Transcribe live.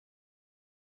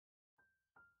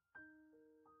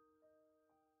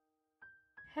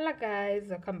Hello guys,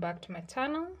 welcome back to my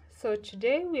channel. So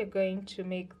today we are going to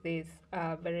make this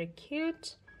very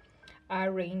cute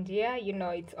reindeer. You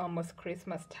know, it's almost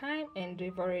Christmas time and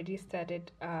we've already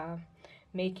started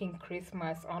making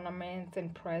Christmas ornaments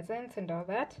and presents and all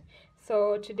that.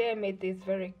 So today I made this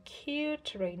very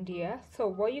cute reindeer. So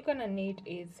what you're gonna need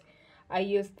is I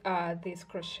used this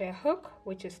crochet hook,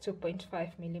 which is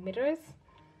 2.5 millimeters,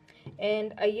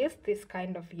 and I used this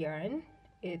kind of yarn.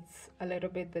 It's a little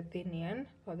bit the thin yarn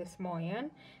or the small yarn,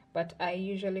 but I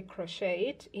usually crochet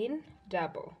it in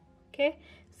double. Okay,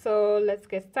 so let's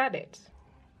get started.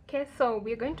 Okay, so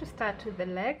we're going to start with the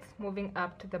legs, moving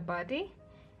up to the body,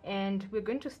 and we're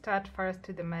going to start first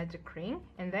to the magic ring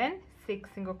and then 6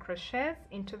 single crochets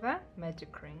into the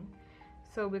magic ring.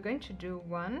 So we're going to do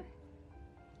 1,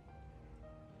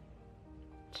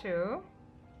 2,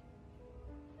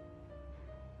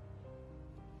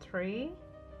 3,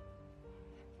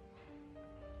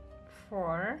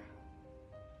 4,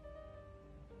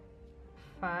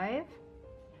 5,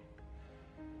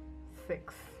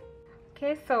 6.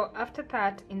 Okay, so after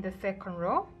that, in the second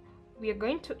row, we are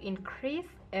going to increase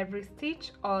every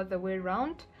stitch all the way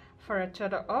around for a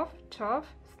total of 12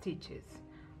 stitches.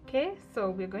 Okay, so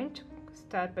we're going to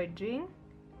start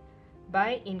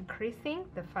by increasing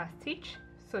the first stitch.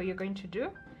 So you're going to do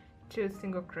 2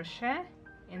 single crochet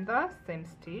in the same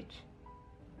stitch,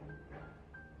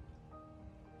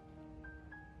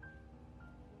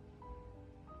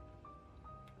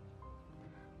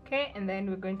 okay, and then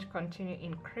we're going to continue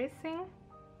increasing.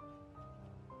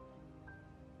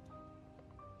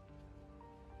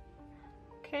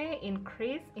 Okay,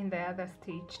 increase in the other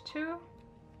stitch too.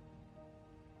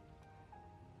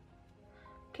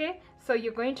 Okay, so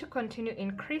you're going to continue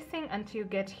increasing until you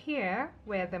get here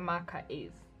where the marker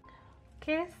is.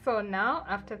 Okay, so now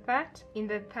after that, in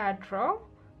the third row,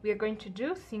 we are going to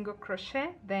do single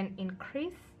crochet, then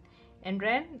increase, and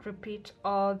then repeat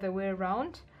all the way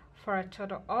around for a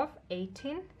total of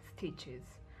 18 stitches.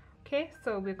 Okay,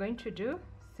 so we're going to do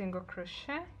single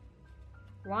crochet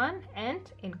 1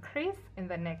 and increase in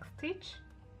the next stitch,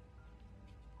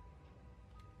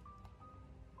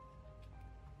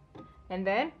 and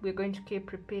then we're going to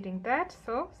keep repeating that.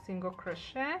 So single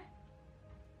crochet,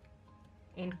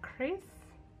 increase,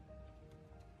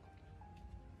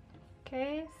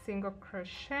 okay, single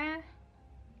crochet,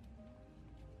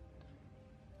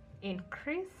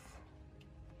 increase.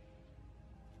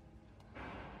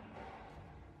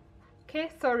 Okay,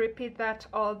 so repeat that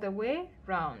all the way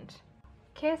round.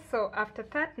 Okay, so after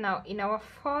that, now in our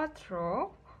fourth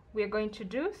row, we are going to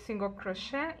do single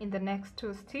crochet in the next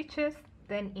 2 stitches,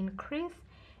 then increase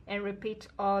and repeat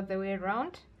all the way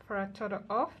around for a total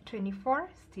of 24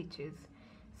 stitches.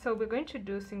 So we're going to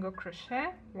do single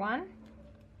crochet 1,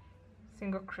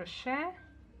 single crochet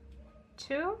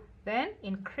 2, then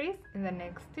increase in the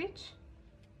next stitch,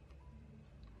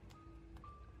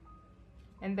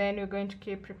 and then we're going to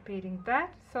keep repeating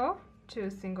that. So 2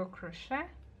 single crochet,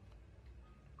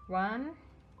 1,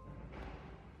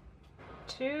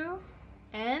 2,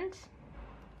 and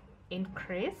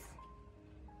increase,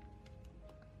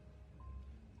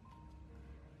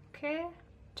 okay,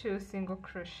 2 single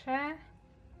crochet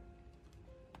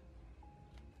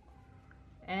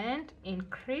and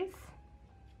increase,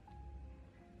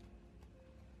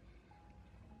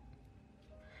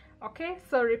 okay,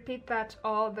 so repeat that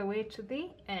all the way to the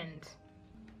end.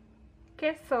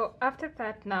 Okay, so after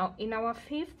that, now in our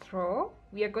fifth row,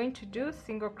 we are going to do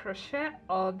single crochet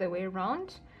all the way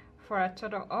around for a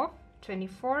total of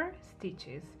 24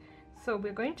 stitches. So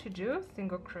we're going to do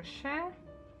single crochet,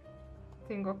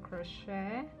 single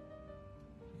crochet,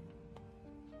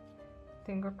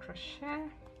 single crochet,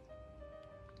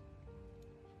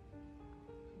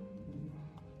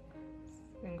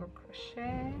 single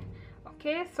crochet.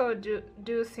 Okay, so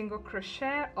do single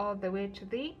crochet all the way to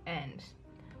the end.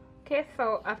 Okay,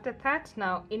 so after that,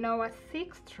 now in our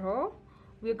sixth row,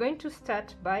 we're going to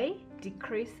start by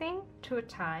decreasing 2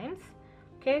 times.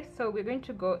 Okay, so we're going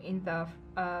to go in the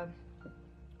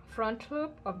front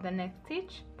loop of the next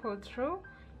stitch, pull through,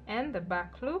 and the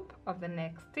back loop of the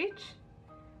next stitch,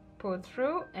 pull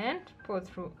through, and pull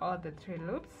through all the 3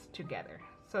 loops together.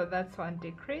 So that's 1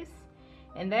 decrease,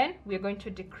 and then we're going to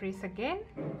decrease again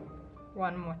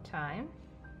 1 more time.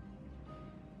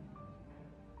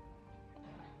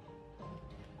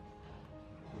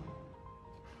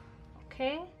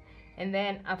 Okay, and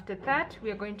then after that, we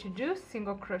are going to do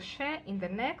single crochet in the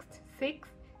next 6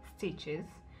 stitches.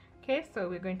 Okay, so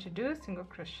we're going to do single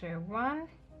crochet 1,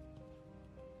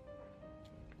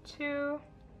 2,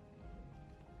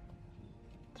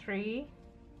 3,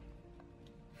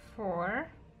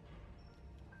 4,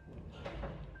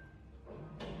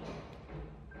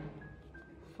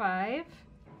 5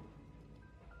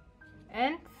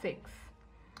 and 6.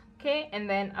 Okay, and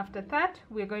then after that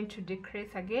we're going to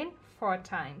decrease again 4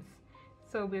 times.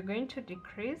 So we're going to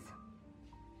decrease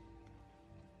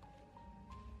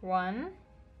 1,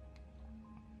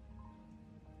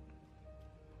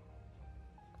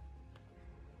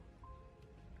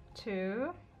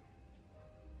 2,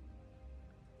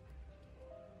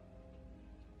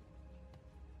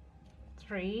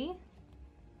 3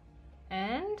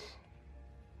 and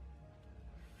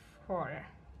 4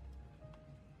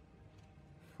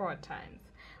 times.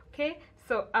 Okay,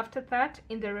 so after that,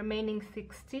 in the remaining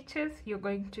 6 stitches, you're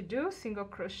going to do single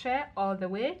crochet all the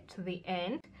way to the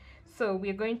end. So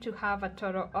we're going to have a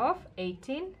total of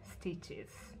 18 stitches.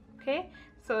 Okay,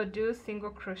 so do single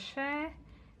crochet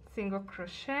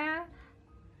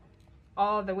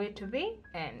all the way to the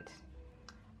end.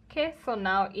 Okay, so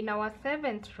now in our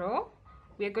 7th row,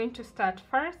 we are going to start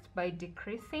first by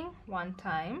decreasing 1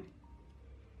 time.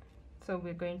 So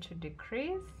we're going to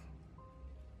decrease.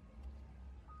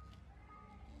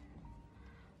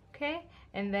 Okay,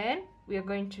 and then we are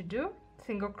going to do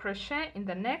single crochet in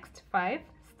the next 5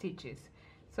 stitches.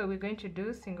 So we're going to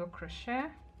do single crochet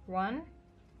 1,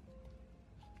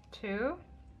 2,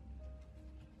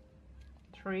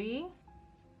 3,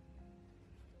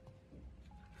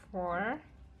 4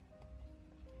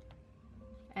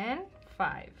 and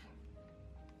 5.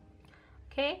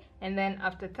 Okay, and then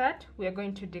after that we are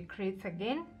going to decrease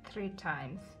again 3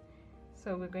 times.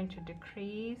 So we're going to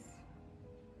decrease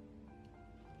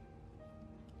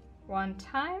 1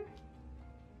 time,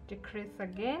 decrease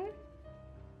again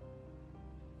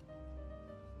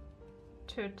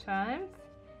 2 times,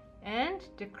 and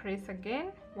decrease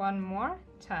again 1 more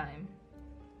time.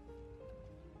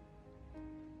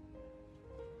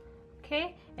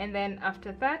 Okay, and then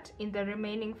after that, in the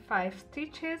remaining 5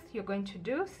 stitches, you're going to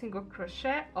do single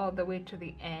crochet all the way to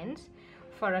the end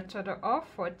for a total of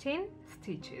 14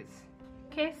 stitches.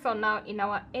 Okay, so now in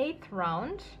our 8th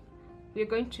round, we're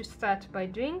going to start by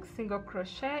doing single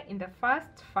crochet in the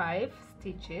first 5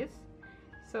 stitches.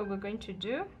 So we're going to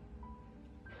do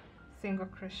single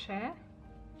crochet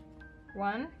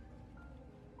 1,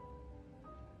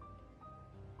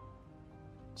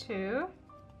 2,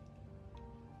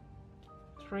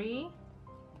 3,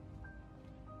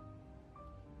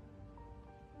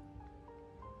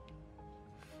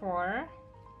 4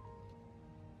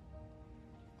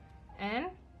 and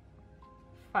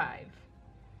 5.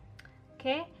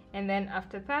 Okay, and then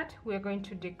after that we're going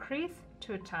to decrease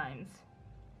 2 times.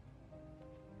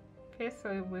 Okay,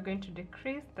 so we're going to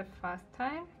decrease the first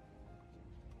time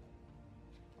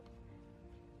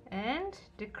and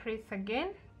decrease again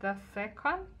the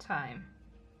second time.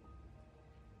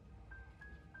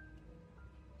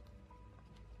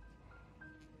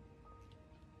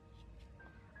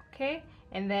 Okay,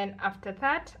 and then after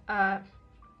that,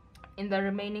 in the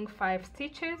remaining 5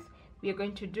 stitches, we are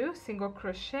going to do single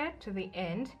crochet to the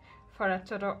end for a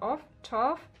total of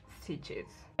 12 stitches.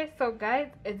 Okay, so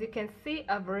guys, as you can see,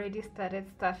 I've already started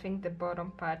stuffing the bottom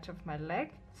part of my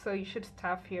leg, so you should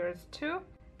stuff yours too.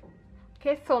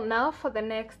 Okay, so now for the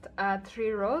next 3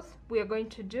 rows, we are going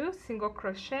to do single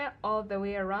crochet all the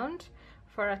way around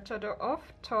for a total of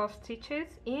 12 stitches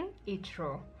in each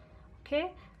row.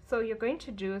 Okay, so you're going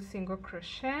to do single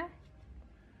crochet,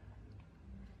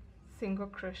 single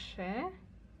crochet,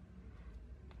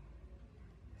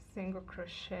 single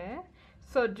crochet.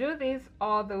 So do this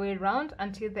all the way around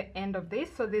until the end of this.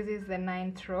 So this is the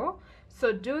 9th row.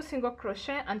 So do single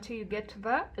crochet until you get to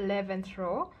the 11th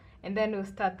row, and then we'll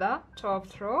start the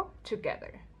 12th row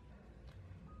together.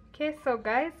 Okay, so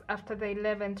guys, after the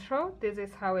 11th row, this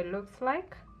is how it looks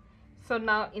like. So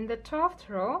now in the 12th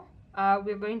row,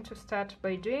 we're going to start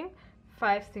by doing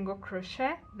 5 single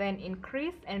crochet, then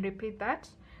increase and repeat that.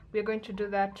 We're going to do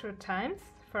that 2 times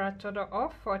for a total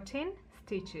of 14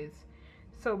 stitches.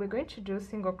 So we're going to do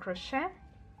single crochet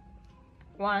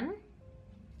 1,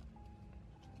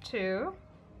 2,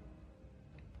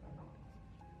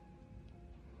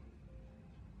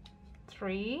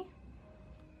 3,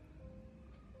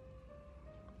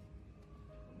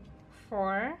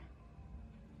 4,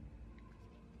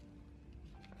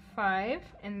 5,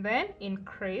 and then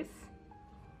increase.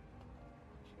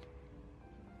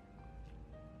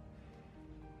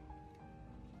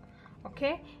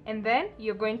 Okay, and then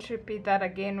you're going to repeat that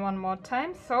again 1 more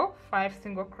time. So 5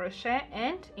 single crochet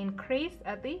and increase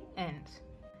at the end.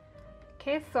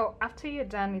 Okay, so after you're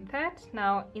done with that,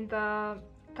 now in the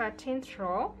 13th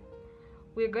row,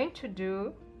 we're going to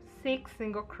do 6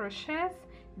 single crochets,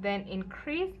 then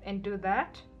increase and do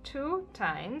that 2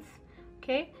 times.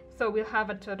 Okay, so we'll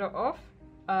have a total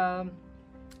of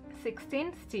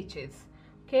 16 stitches.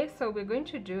 Okay, so we're going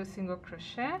to do single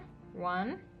crochet,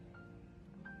 1,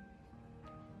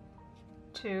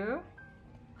 2,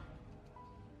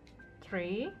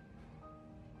 3,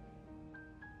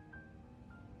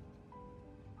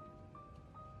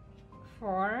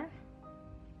 4,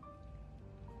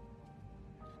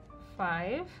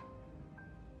 5,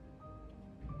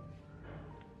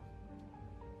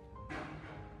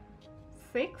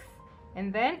 6,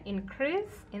 and then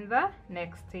increase in the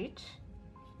next stitch.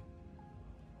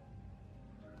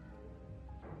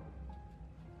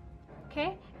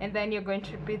 Okay, and then you're going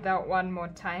to repeat that one more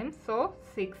time, so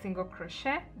 6 single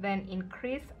crochet, then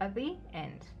increase at the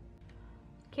end.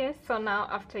 Okay, so now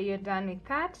after you're done with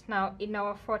that, now in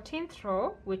our 14th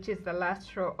row, which is the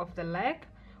last row of the leg,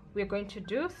 we're going to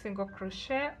do single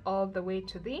crochet all the way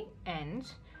to the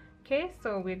end. Okay,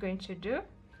 so we're going to do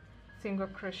single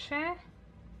crochet,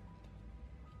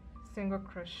 single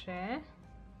crochet,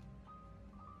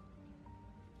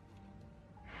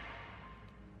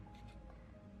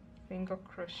 single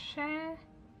crochet.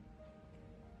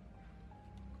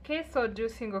 Okay, so do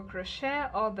single crochet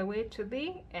all the way to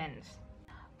the end.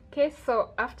 Okay, so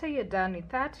after you're done with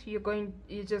that,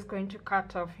 you're just going to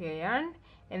cut off your yarn,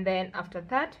 and then after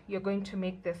that you're going to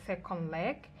make the second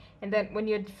leg, and then when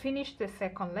you finish the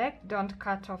second leg, don't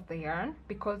cut off the yarn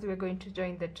because we're going to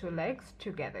join the two legs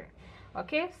together.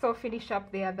 Okay, so finish up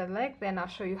the other leg, then I'll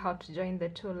show you how to join the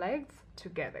two legs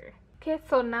together. Okay,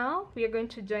 so now we are going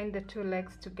to join the two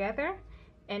legs together,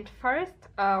 and first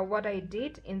what I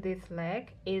did in this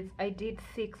leg is I did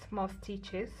 6 more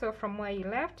stitches. So from where you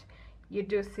left, you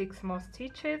do 6 more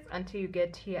stitches until you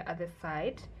get here at the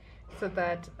side, so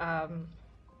that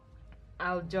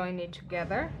I'll join it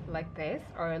together like this,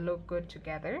 or it'll look good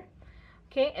together.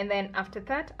 Okay, and then after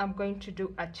that I'm going to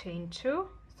do a chain 2,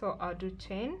 so I'll do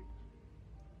chain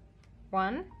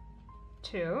 1,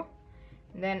 2,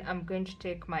 then I'm going to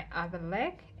take my other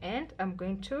leg and I'm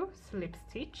going to slip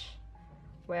stitch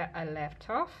where I left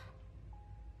off.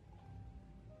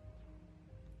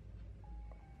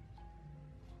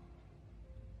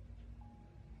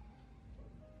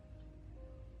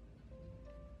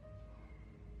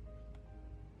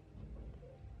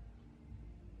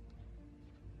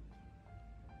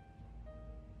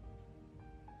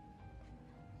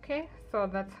 Okay, so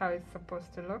that's how it's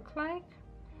supposed to look like.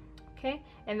 Okay,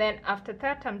 and then after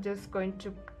that I'm just going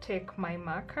to take my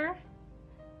marker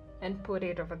and put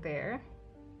it over there,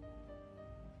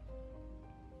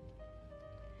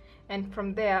 and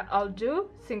from there I'll do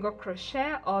single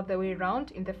crochet all the way around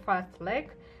in the first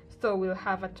leg, so we'll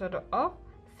have a total of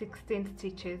 16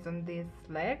 stitches on this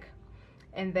leg,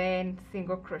 and then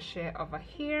single crochet over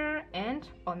here and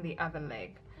on the other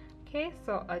leg. Okay,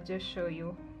 so I'll just show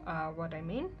you what I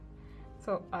mean.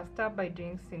 So I'll start by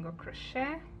doing single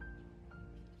crochet,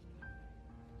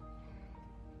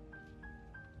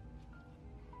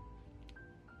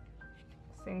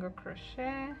 single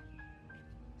crochet,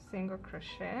 single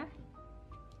crochet,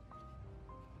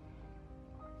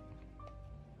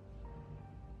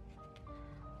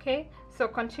 okay, so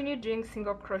continue doing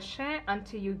single crochet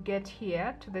until you get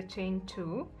here to the chain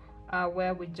 2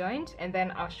 where we joined, and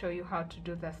then I'll show you how to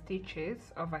do the stitches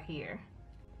over here.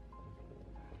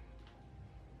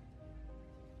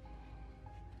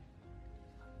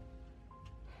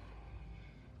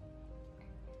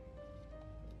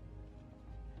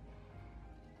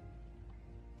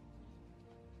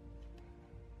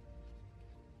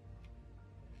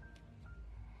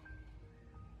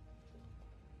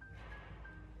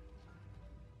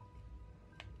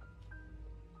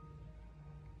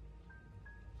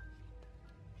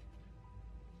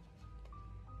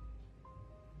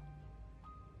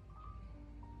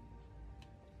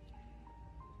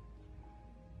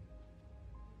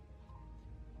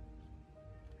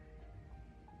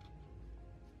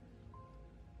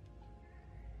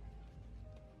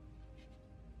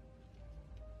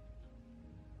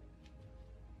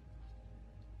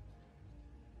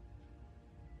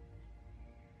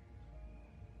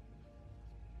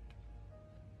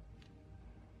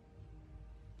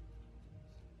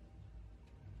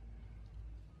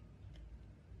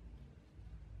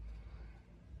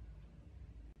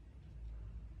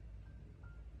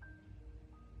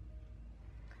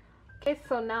 Okay,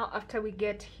 so now after we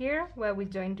get here where we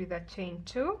joined with a chain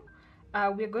 2,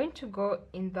 we're going to go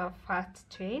in the first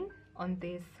chain on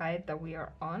this side that we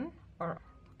are on.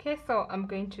 Okay, so I'm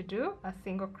going to do a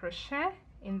single crochet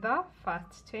in the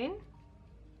first chain,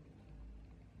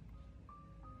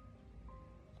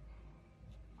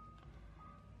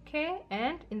 okay,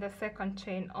 and in the second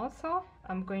chain also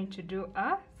I'm going to do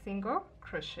a single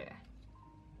crochet.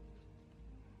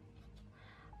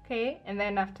 Okay, and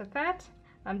then after that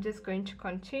I'm just going to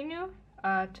continue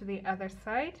to the other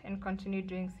side and continue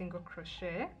doing single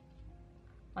crochet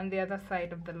on the other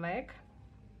side of the leg.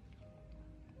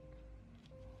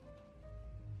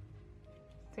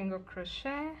 Single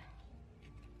crochet,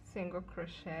 single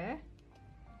crochet.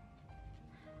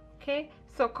 Okay,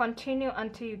 so continue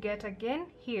until you get again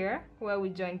here where we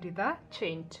joined with the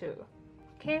chain 2.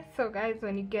 Okay, so guys,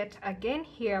 when you get again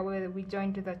here where we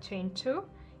joined with the chain 2,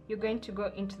 you're going to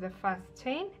go into the first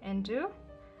chain and do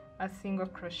a single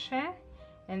crochet,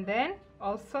 and then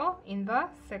also in the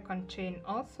second chain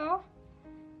also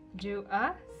do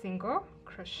a single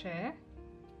crochet.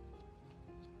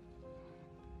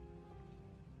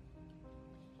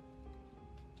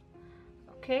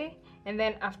 Okay, and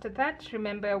then after that,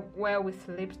 remember where we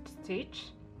slipped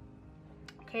stitch.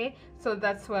 Okay, so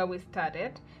that's where we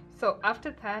started. So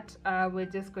after that, we're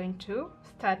just going to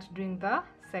start doing the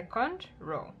second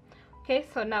row. Okay,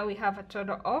 so now we have a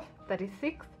total of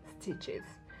 36 stitches.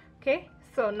 Okay,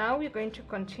 so now we're going to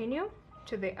continue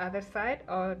to the other side,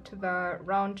 or to the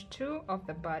round 2 of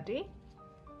the body.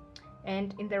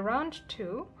 And in the round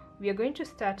 2, we are going to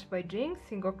start by doing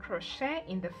single crochet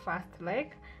in the first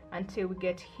leg until we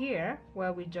get here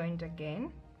where we joined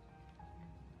again.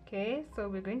 Okay, so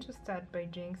we're going to start by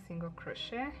doing single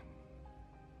crochet,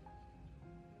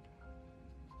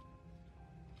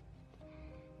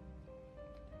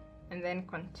 and then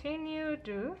continue,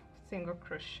 do single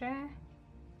crochet.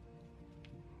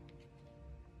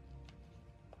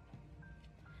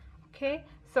 Okay,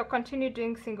 so continue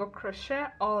doing single crochet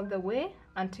all the way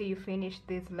until you finish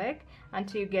this leg,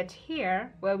 until you get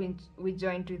here where we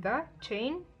joined with the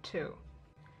chain 2.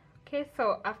 Okay,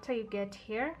 so after you get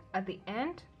here at the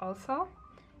end also,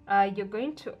 you're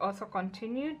going to also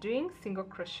continue doing single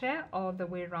crochet all the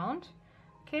way around.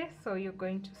 Okay, so you're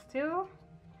going to still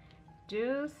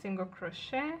do single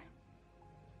crochet,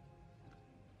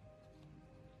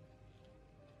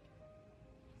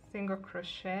 single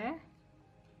crochet,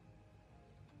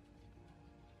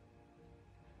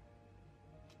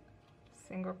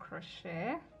 single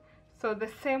crochet. So the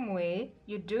same way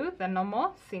you do the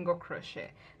normal single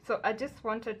crochet. So I just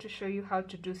wanted to show you how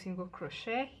to do single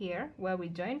crochet here where we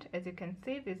joined. As you can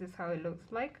see, this is how it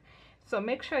looks like. So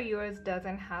make sure yours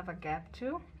doesn't have a gap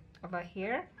too over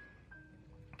here.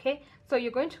 Okay, so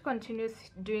you're going to continue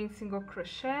doing single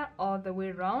crochet all the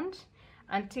way around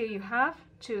until you have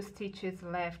 2 stitches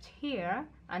left here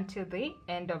until the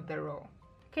end of the row.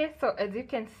 Okay, so as you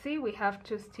can see, we have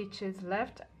 2 stitches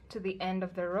left to the end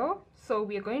of the row, so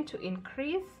we are going to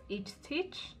increase each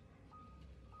stitch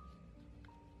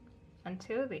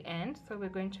until the end. So we're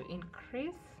going to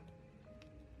increase,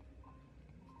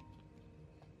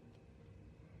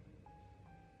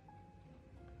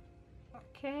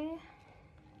 okay,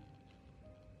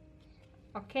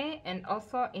 okay, and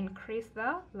also increase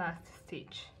the last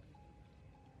stitch.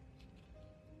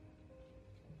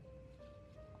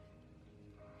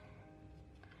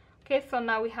 Okay, so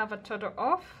now we have a total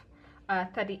of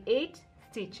 38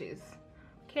 stitches.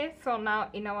 Okay, so now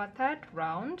in our third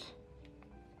round,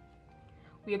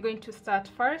 we are going to start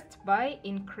first by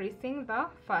increasing the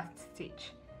first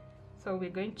stitch. So we're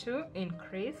going to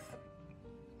increase.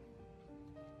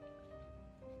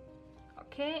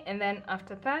 Okay, and then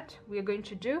after that, we're going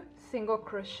to do single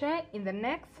crochet in the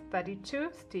next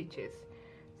 32 stitches.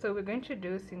 So we're going to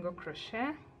do single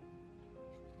crochet,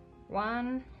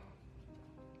 1,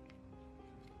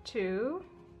 2,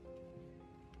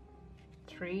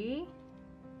 3,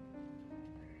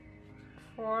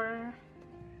 4,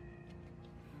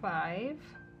 5,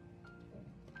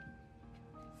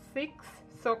 6.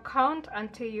 So count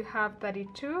until you have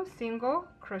 32 single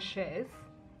crochets.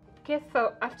 Okay,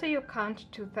 so after you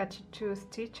count to 32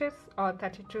 stitches or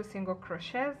 32 single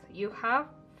crochets, you have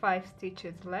 5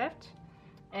 stitches left,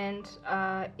 and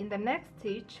in the next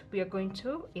stitch we are going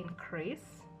to increase.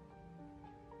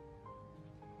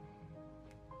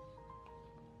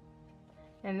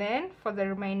 And then for the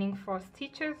remaining 4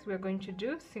 stitches, we're going to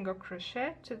do single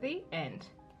crochet to the end.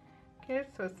 Okay,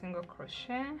 so single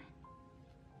crochet,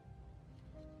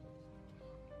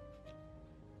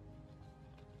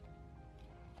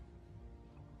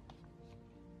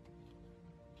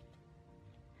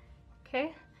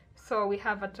 okay, so we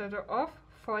have a total of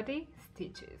 40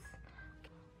 stitches.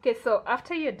 Okay, so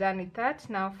after you're done with that,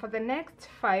 now for the next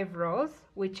 5 rows,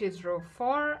 which is row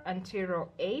 4 until row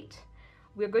 8,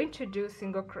 we're going to do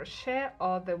single crochet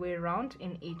all the way around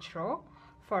in each row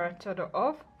for a total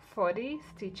of 40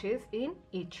 stitches in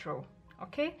each row.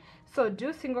 Okay, so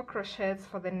do single crochets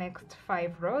for the next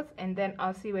 5 rows, and then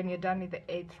I'll see when you're done with the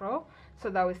 8th row, so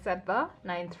that we set the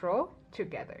 9th row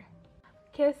together.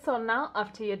 Okay, Okay, so now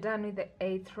after you're done with the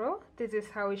 8th row, this is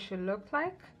how it should look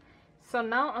like. So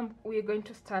now we're going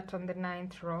to start on the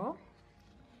 9th row,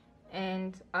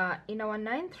 and in our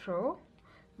 9th row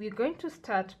we're going to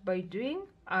start by doing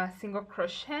a single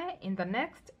crochet in the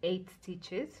next 8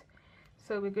 stitches.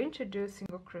 So we're going to do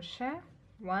single crochet,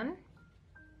 1,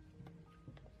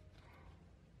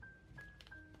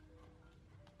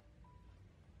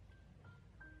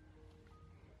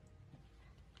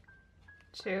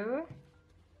 2,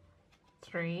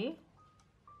 3,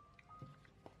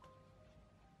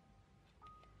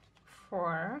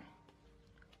 4,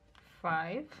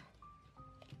 5,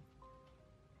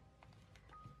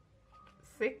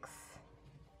 6,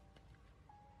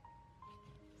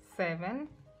 7,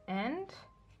 and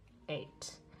 8.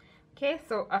 Okay,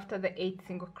 so after the 8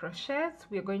 single crochets,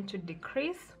 we're going to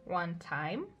decrease 1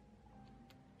 time.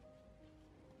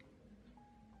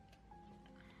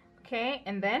 Okay,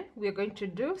 and then we're going to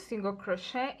do single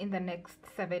crochet in the next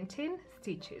 17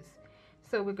 stitches.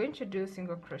 So we're going to do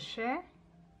single crochet,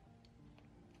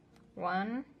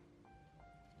 1,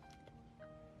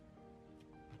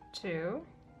 2,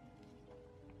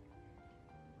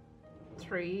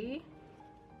 3,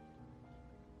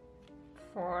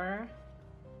 4,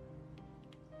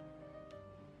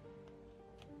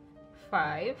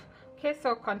 5. Okay,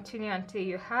 so continue until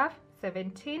you have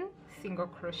 17 single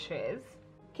crochets.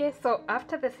 Okay, so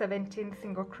after the 17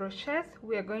 single crochets,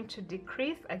 we are going to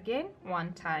decrease again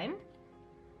 1 time.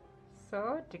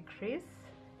 So decrease.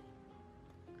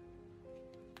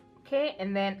 Okay,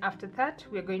 and then after that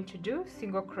we're going to do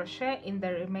single crochet in the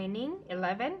remaining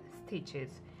 11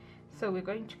 stitches. So we're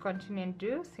going to continue and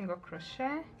do single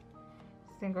crochet,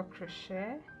 single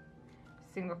crochet,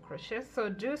 single crochet. So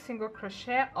do single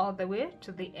crochet all the way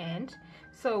to the end.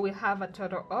 So we have a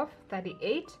total of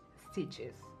 38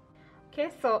 stitches. Okay,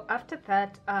 so after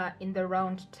that, in the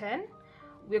round 10,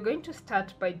 we're going to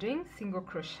start by doing single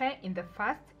crochet in the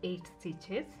first 8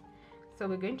 stitches. So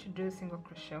we're going to do single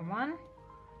crochet, 1,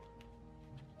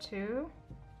 2,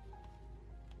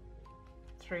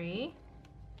 3,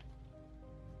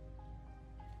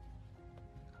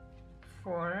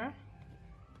 4,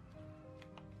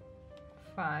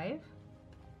 5,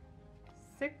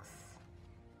 6,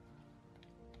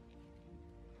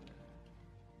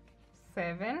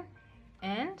 7,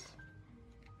 and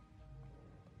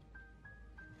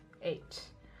 8.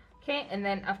 Okay, and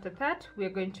then after that we're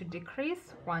going to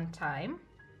decrease 1 time.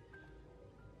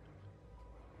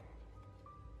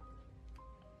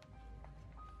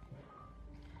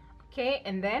 Okay,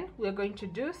 and then we're going to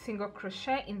do single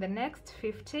crochet in the next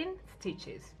 15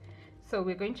 stitches. So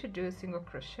we're going to do single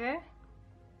crochet,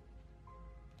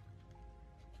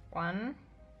 1,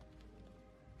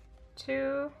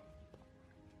 2,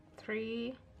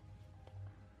 3,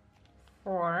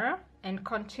 4, and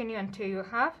continue until you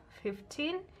have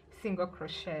 15 single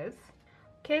crochets.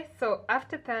 Okay, so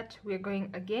after that we're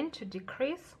going again to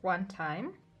decrease 1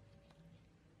 time.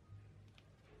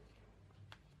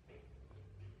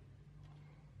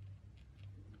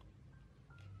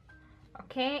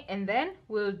 Okay, and then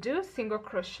we'll do single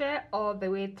crochet all the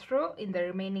way through in the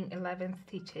remaining 11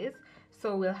 stitches.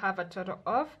 So we'll have a total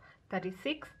of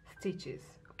 36 stitches.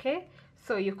 Okay,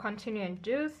 so you continue and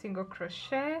do single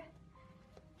crochet,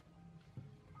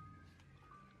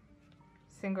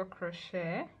 single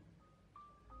crochet,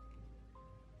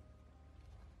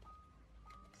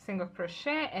 single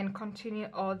crochet, and continue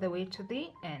all the way to the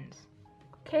end.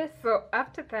 Okay, so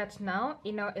after that, now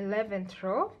in our 11th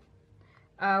row,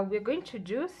 we're going to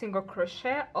do single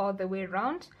crochet all the way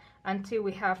around until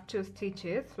we have 2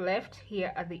 stitches left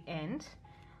here at the end.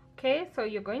 Okay, so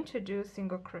you're going to do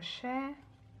single crochet,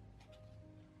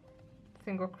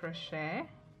 single crochet.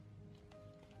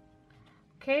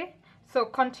 Okay, so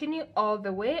continue all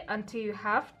the way until you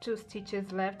have 2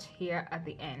 stitches left here at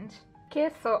the end. Okay,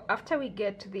 so after we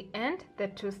get to the end, the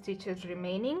 2 stitches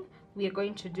remaining, we are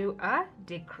going to do a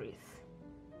decrease.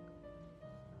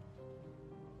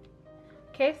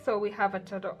 Okay, so we have a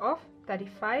total of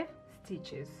 35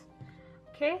 stitches.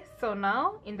 Okay, so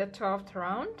now in the 12th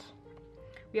round,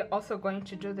 we are also going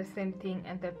to do the same thing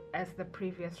as the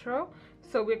previous row.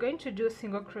 So we're going to do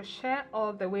single crochet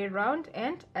all the way around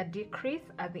and a decrease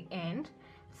at the end.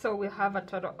 So we'll have a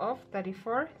total of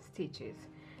 34 stitches.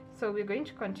 So we're going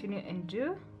to continue and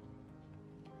do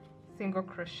single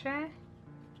crochet,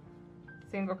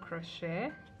 single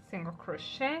crochet, single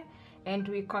crochet, and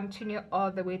we continue all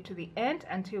the way to the end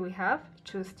until we have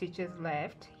 2 stitches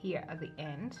left here at the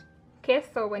end. Okay,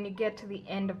 so when you get to the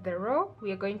end of the row,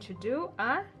 we are going to do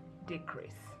a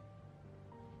decrease.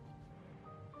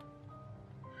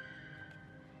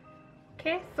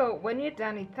 Okay, so when you're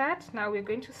done with that, now we're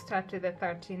going to start with the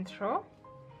 13th row.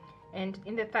 And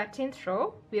in the 13th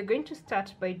row, we are going to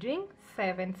start by doing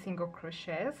 7 single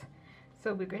crochets.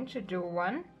 So we're going to do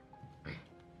 1,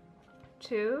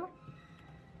 2,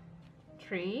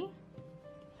 3,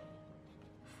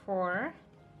 4,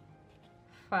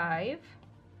 5,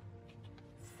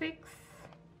 6,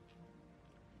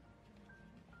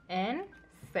 and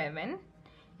 7.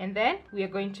 And then we are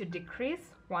going to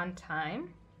decrease 1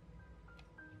 time.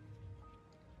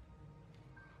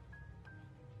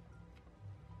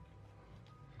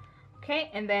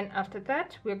 Okay, and then after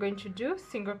that we're going to do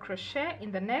single crochet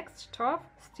in the next 12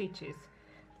 stitches.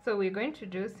 So we're going to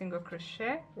do single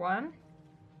crochet 1,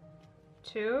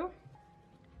 2,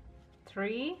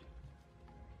 3,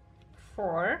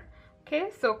 4.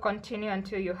 Okay, so continue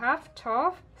until you have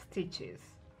 12 stitches.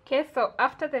 Okay, so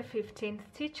after the 15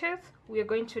 stitches we're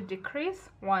going to decrease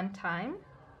 1 time.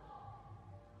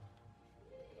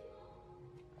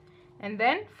 And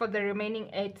then for the remaining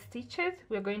 8 stitches,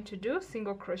 we're going to do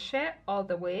single crochet all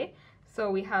the way. So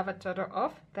we have a total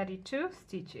of 32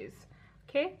 stitches.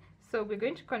 Okay, so we're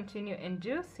going to continue and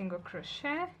do single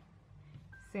crochet,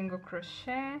 single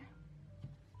crochet.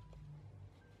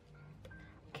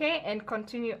 Okay, and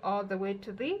continue all the way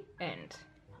to the end.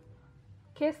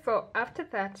 Okay, so after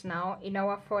that now, in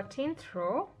our 14th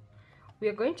row, we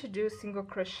are going to do single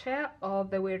crochet all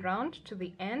the way around to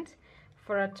the end,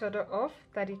 for a total of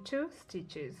 32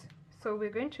 stitches. So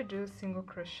we're going to do single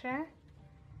crochet,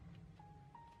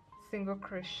 single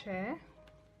crochet.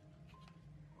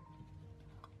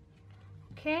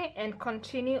 Okay, and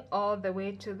continue all the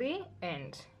way to the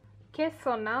end. Okay,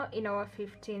 so now in our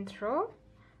 15th row,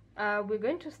 we're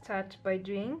going to start by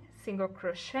doing single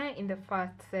crochet in the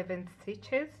first 7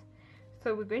 stitches.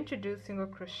 So we're going to do single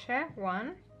crochet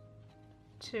 1,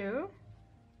 2,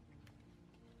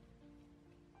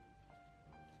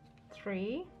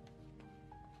 3,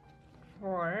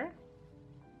 4,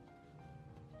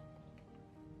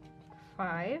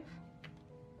 5,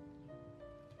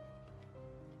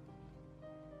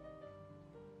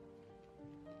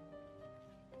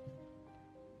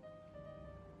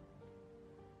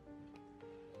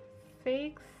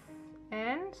 6,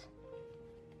 and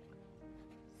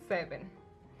 7.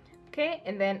 Okay,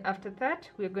 and then after that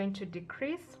we're going to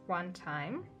decrease 1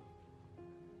 time.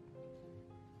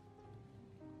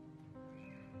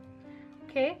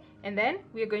 Okay, and then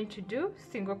we're going to do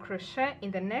single crochet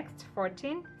in the next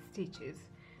 14 stitches.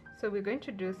 So we're going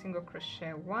to do single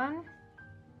crochet 1,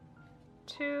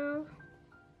 2,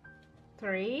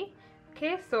 3.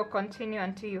 Okay, so continue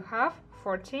until you have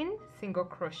 14 single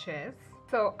crochets.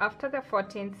 So after the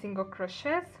 14 single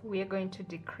crochets, we are going to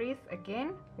decrease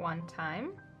again 1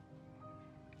 time.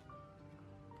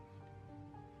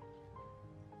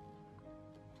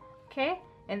 Okay,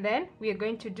 and then we are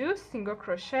going to do single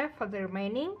crochet for the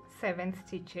remaining 7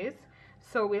 stitches.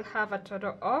 So we'll have a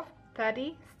total of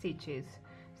 30 stitches.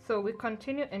 So we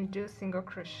continue and do single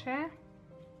crochet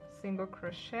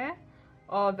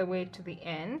all the way to the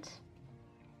end.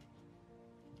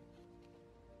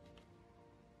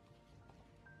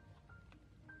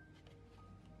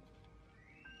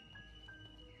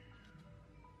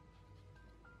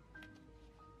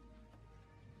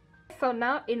 So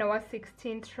now in our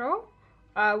 16th row,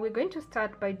 we're going to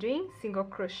start by doing single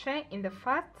crochet in the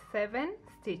first 7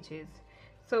 stitches.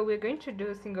 So we're going to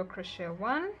do single crochet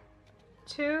 1,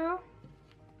 2,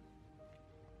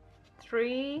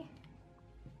 3,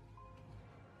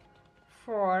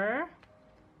 4,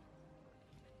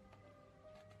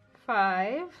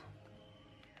 5,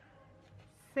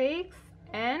 6,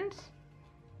 and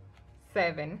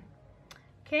 7.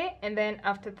 Okay, and then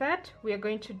after that we are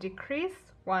going to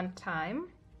decrease 1 time.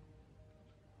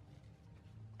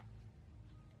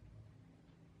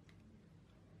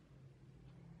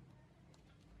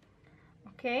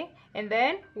 Okay, and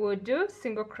then we'll do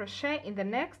single crochet in the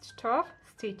next 12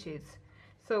 stitches.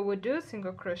 So we'll do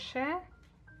single crochet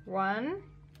 1,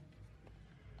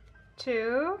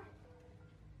 2,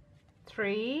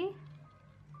 3,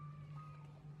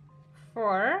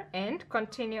 4, and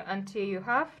continue until you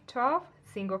have 12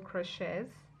 single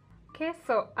crochets. Okay,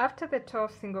 so after the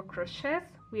 12 single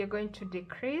crochets, we are going to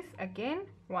decrease again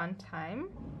 1 time.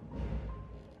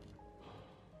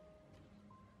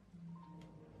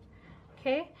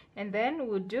 Okay, and then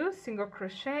we'll do single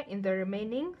crochet in the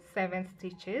remaining 7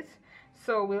 stitches.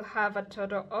 So we'll have a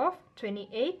total of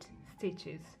 28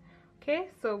 stitches. Okay,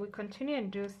 so we continue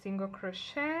and do single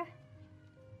crochet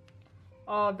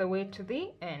all the way to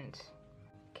the end.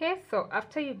 Okay, so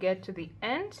after you get to the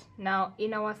end, now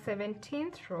in our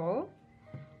 17th row,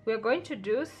 we're going to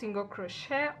do single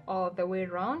crochet all the way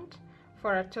around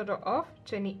for a total of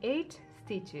 28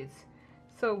 stitches.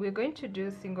 So we're going to do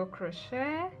single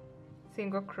crochet,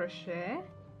 single crochet,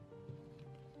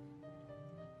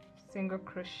 single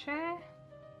crochet,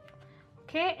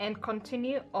 okay, and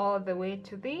continue all the way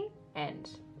to the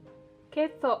end. Okay,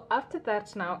 so after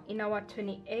that, now in our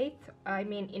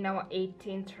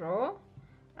 18th row,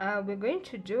 we're going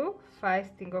to do 5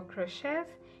 single crochets,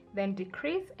 then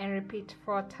decrease and repeat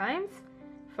 4 times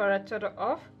for a total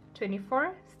of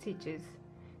 24 stitches.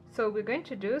 So we're going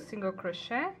to do single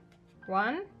crochet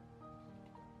 1,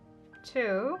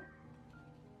 2,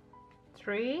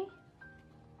 3,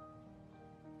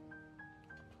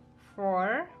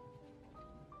 4,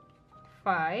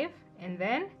 5, and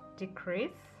then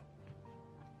decrease.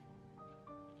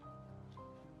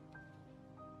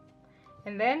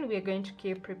 And then we're going to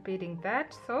keep repeating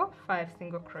that, so 5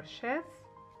 single crochets,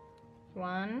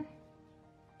 1,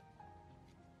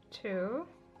 2,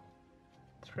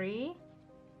 3,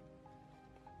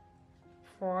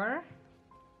 4,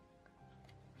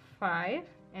 5,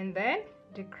 and then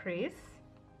decrease.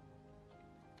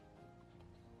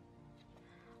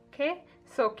 Okay,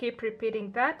 so keep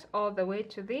repeating that all the way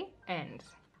to the end.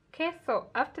 Okay, so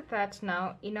after that,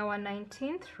 now in our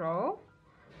 19th row,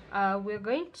 we're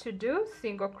going to do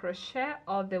single crochet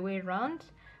all the way around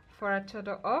for a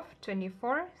total of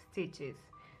 24 stitches.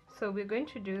 So we're going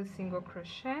to do single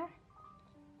crochet,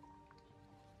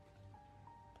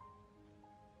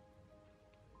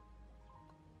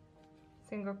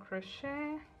 single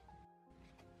crochet,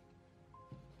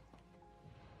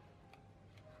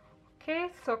 okay,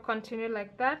 so continue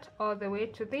like that all the way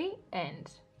to the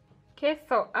end. Okay,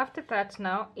 so after that,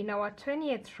 now in our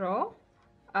 20th row,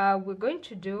 we're going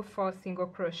to do 4 single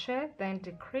crochet, then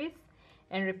decrease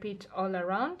and repeat all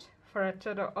around for a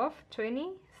total of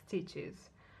 20 stitches.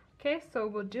 Okay, so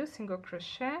we'll do single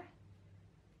crochet,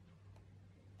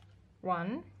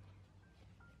 1,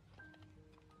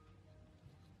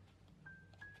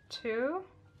 2,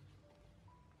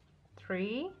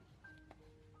 3,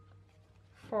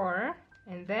 4,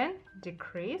 and then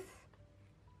decrease.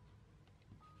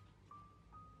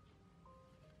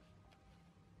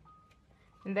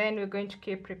 And then we're going to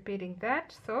keep repeating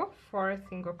that, so 4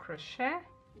 single crochet,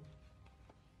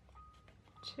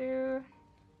 2,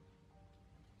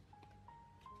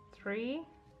 3,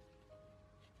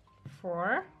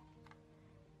 4,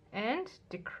 and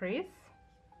decrease.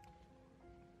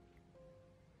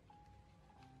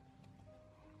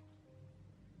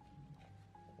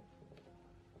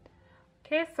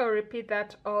 Okay, so repeat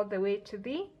that all the way to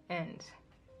the end.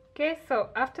 Okay, so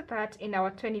after that, in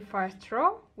our 21st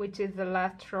row, which is the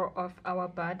last row of our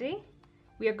body,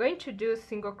 we are going to do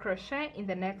single crochet in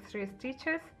the next 3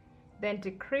 stitches, then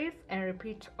decrease and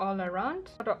repeat all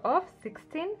around, total of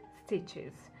 16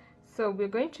 stitches. So we're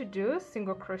going to do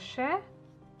single crochet,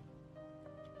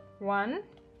 1,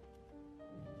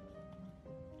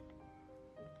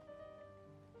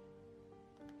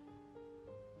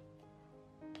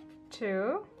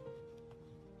 2,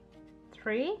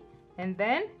 3, and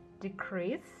then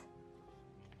decrease.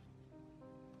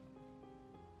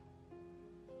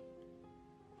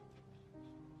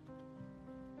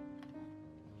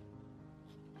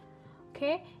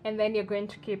 Okay, and then you're going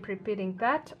to keep repeating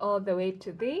that all the way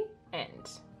to the end.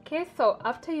 Okay, so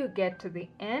after you get to the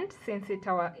end, since it's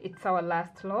our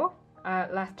last row,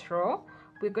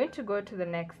 we're going to go to the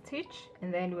next stitch,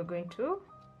 and then we're going to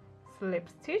slip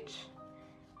stitch,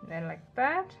 and then like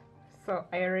that. So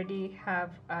I already have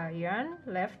a yarn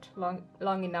left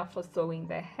long enough for sewing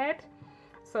the head,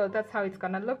 so that's how it's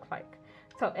gonna look like.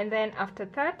 So, and then after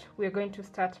that, we're going to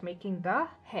start making the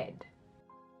head.